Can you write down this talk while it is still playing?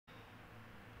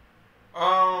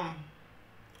Um,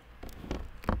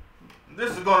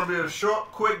 this is gonna be a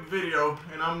short, quick video,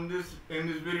 and in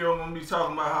this video I'm gonna be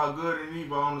talking about how good and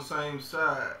evil are on the same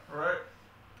side, right?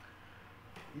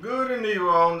 Good and evil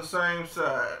are on the same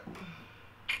side.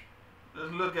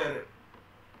 Let's look at it.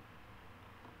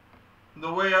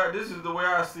 This is the way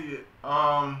I see it.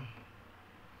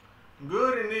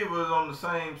 Good and evil is on the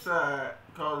same side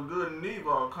because good and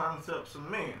evil are concepts of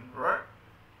men, right?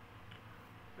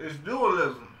 It's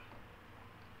dualism.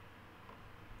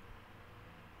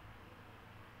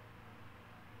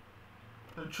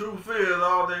 The truth is,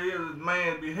 all there is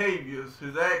man's behaviors,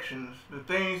 his actions, the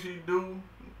things he do,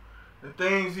 the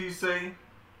things he say,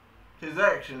 his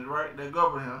actions, right, that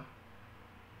govern him.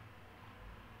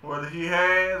 Whether he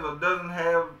has or doesn't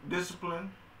have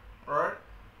discipline, right?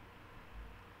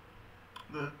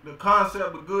 The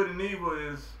concept of good and evil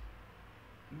is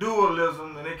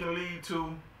dualism, and it can lead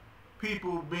to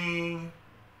people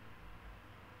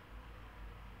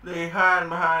they hiding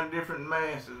behind different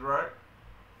masses, right?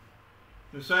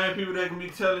 The same people that can be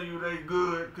telling you they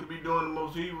good could be doing the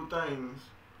most evil things.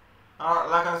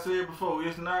 Like I said before,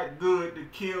 it's not good to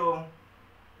kill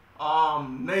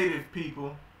native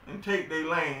people and take their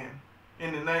land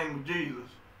in the name of Jesus.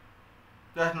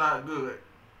 That's not good,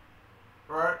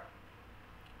 right?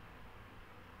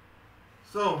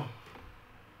 So,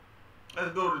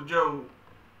 let's go to Job.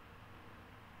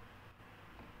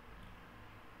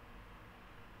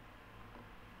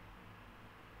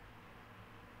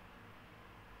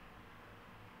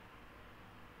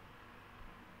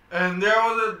 And there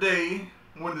was a day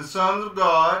when the sons of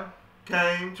God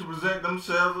came to present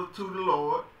themselves to the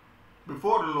Lord,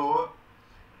 before the Lord,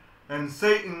 and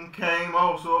Satan came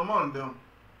also among them.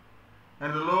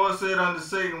 And the Lord said unto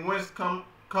Satan, Whence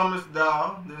comest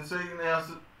thou? Then Satan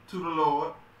answered to the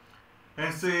Lord,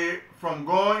 and said, From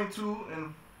going to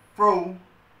and fro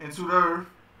into the earth,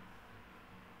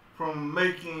 from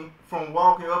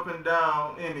walking up and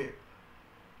down in it.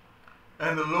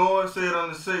 And the Lord said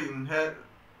unto Satan,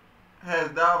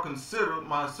 Hast thou considered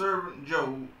my servant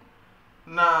Job?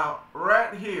 Now,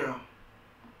 right here,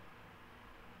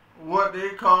 what they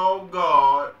call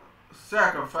God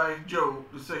sacrificed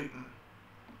Job to Satan.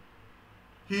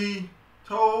 He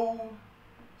told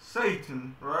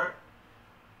Satan, right,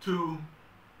 to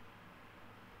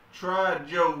try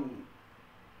Job.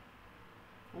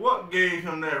 What gave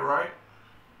him that right?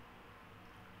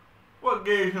 What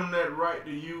gave him that right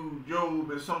to use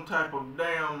Job as some type of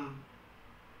damn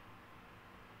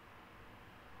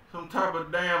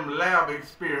lab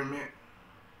experiment?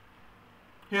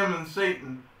 Him and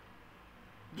Satan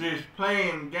just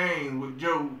playing games with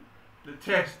Job to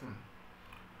test him.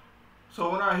 So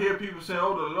when I hear people say,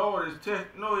 oh, the Lord is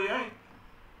testing, no, he ain't.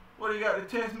 What he got to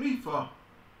test me for?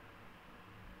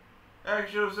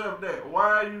 Ask yourself that.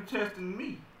 Why are you testing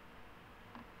me?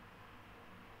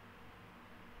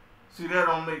 See, that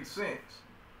don't make sense.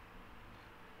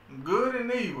 Good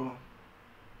and evil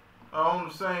are on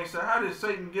the same side. How did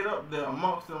Satan get up there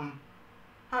amongst them?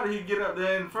 How did he get up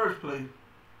there in the first place?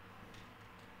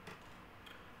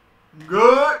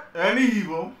 Good and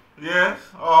evil, yes,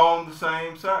 are on the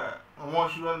same side. I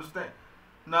want you to understand.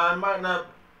 Now it might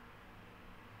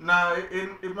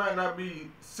not be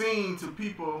seen to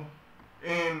people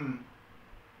in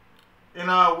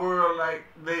our world like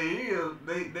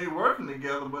they working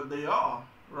together, but they are,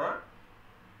 right?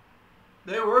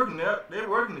 They're working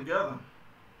together.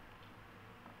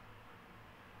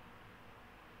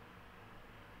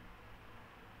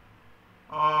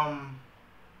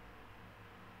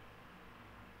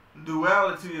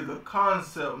 Duality is a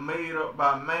concept made up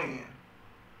by man.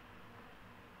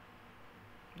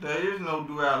 There is no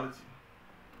duality.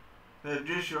 They're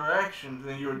just your actions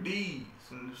and your deeds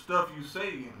and the stuff you say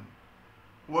and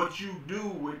what you do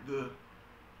with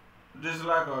just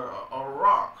like a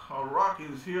rock. A rock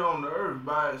is here on the earth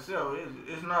by itself.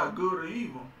 It's not good or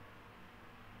evil.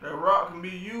 That rock can be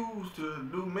used to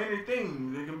do many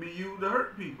things. It can be used to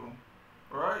hurt people.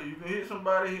 Right? You can hit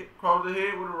somebody across the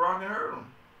head with a rock and hurt them.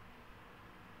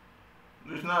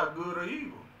 It's not good or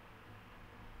evil.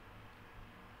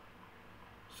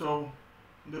 So,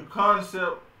 the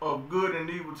concept of good and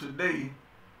evil today,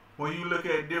 when you look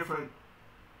at different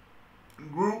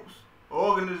groups,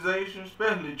 organizations,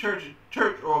 especially church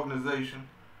organizations,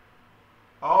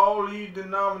 all these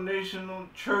denominational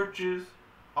churches,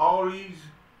 all these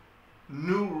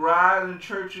new rising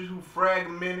churches who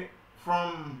fragmented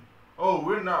from, oh,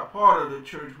 we're not part of the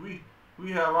church.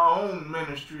 We have our own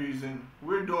ministries and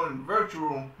we're doing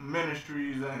virtual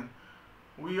ministries and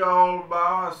we all by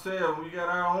ourselves. We got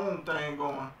our own thing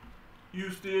going.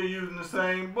 You still using the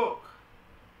same book.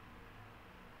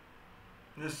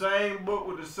 The same book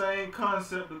with the same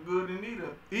concept of good and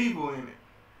evil in it,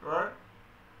 right?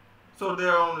 So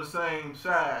they're on the same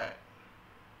side.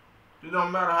 It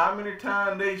don't matter how many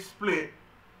times they split.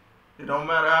 It don't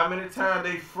matter how many times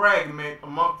they fragment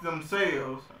amongst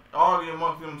themselves, argue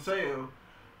amongst themselves.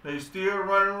 They still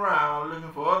running around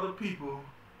looking for other people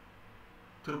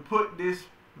to put this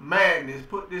madness,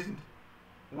 put this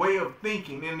way of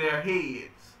thinking in their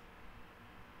heads.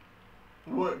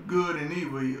 What good and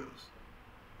evil is.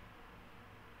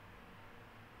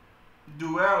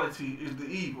 Duality is the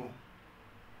evil.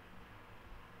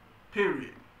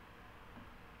 Period.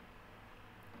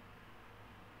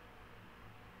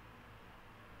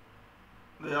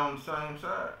 They're on the same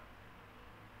side.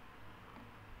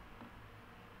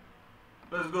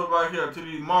 Let's go back here to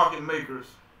these market makers.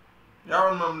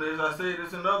 Y'all remember this. I said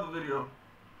this in another video.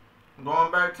 I'm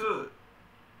going back to it.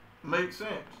 Makes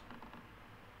sense.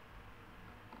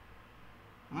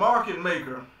 Market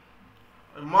maker.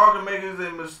 A market maker is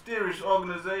a mysterious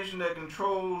organization that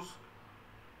controls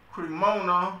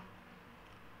Cremona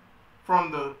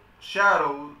from the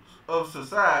shadows of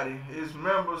society. Its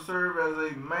members serve as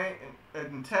a main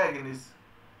antagonist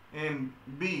in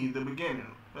B, the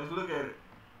beginning. Let's look at it.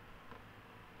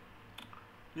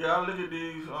 Yeah, I look at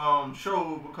these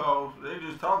shows because they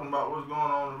just talking about what's going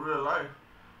on in real life.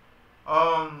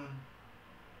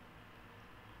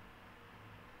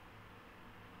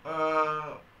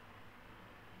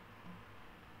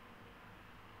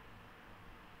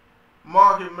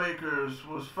 Market Makers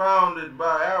was founded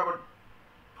by Albert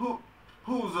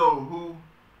Puzo, who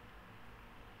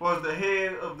was the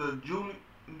head of the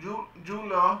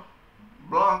Julia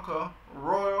Blanca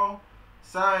Royal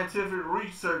Scientific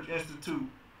Research Institute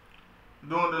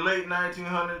during the late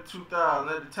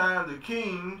 1900-2000. At the time, the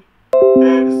king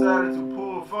had decided to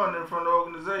pull funding from the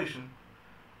organization,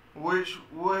 which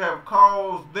would have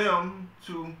caused them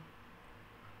to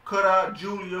cut out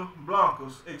Julia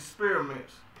Blanca's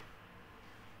experiments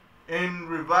in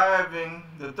reviving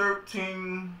the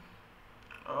 13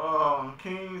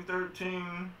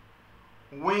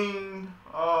 winged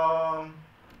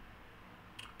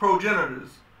progenitors.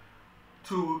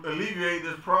 To alleviate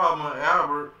this problem,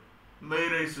 Albert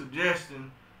made a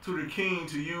suggestion to the king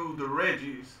to use the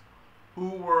Reggies, who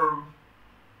were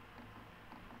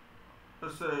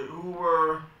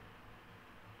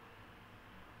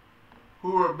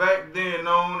back then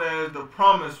known as the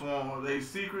Promised Ones, a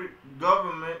secret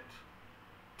government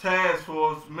task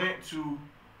force meant to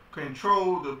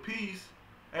control the peace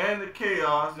and the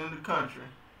chaos in the country.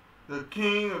 The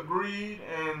king agreed,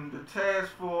 and the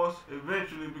task force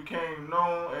eventually became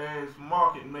known as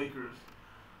Market Makers.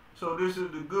 So this is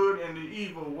the good and the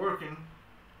evil working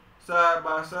side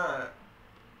by side.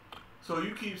 So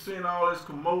you keep seeing all this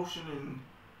commotion and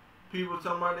people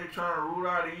talking about they trying to root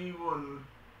out evil and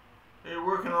they're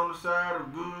working on the side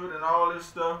of good and all this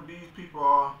stuff. These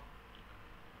people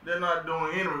they're not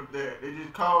doing any of that. They're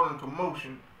just causing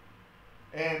commotion.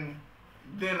 And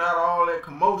then out of all that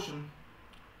commotion,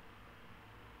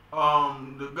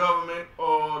 the government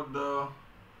or the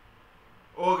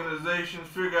organizations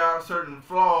figure out certain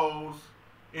flaws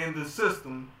in the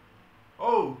system.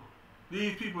 Oh,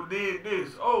 these people did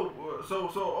this. Oh,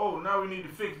 oh, now we need to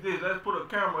fix this. Let's put a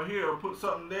camera here or put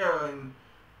something there. And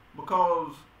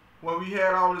because when we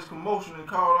had all this commotion and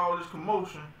caused all this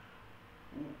commotion,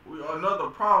 another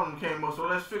problem came up. So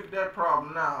let's fix that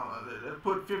problem now. Let's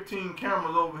put 15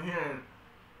 cameras over here. And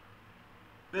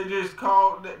they just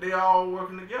called that they all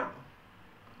working together,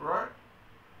 right?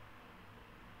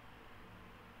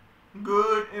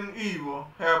 Good and evil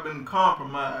have been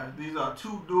compromised. These are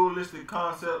two dualistic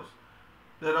concepts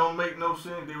that don't make no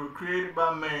sense. They were created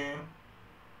by man,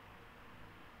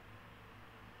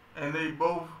 and they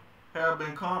both have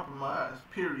been compromised,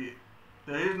 period.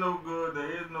 There is no good, there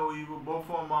is no evil. Both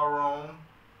of them are wrong.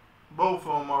 Both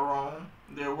of them are wrong.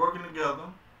 They're working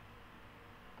together.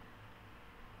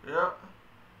 Yep.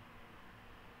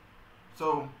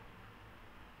 So,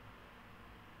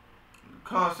 the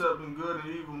concept of good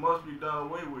and evil must be done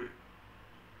away with.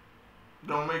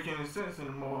 Don't make any sense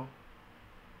anymore.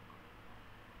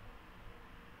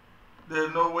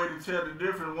 There's no way to tell the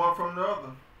difference one from the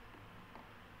other.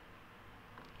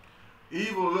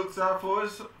 Evil looks out for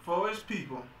its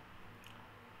people.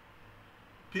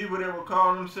 People that will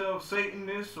call themselves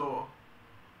Satanists or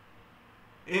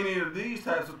any of these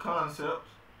types of concepts,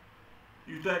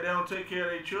 you think they don't take care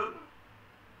of their children?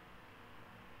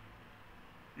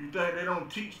 You think they don't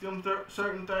teach them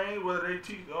certain things, whether they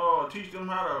teach them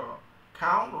how to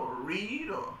count or read,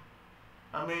 or,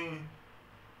 I mean,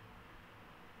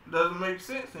 doesn't make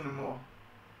sense anymore.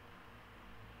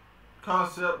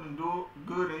 concept and do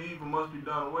good and evil must be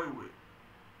done away with.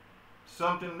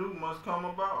 Something new must come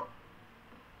about.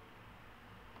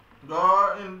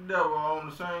 God and the devil are on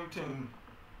the same team.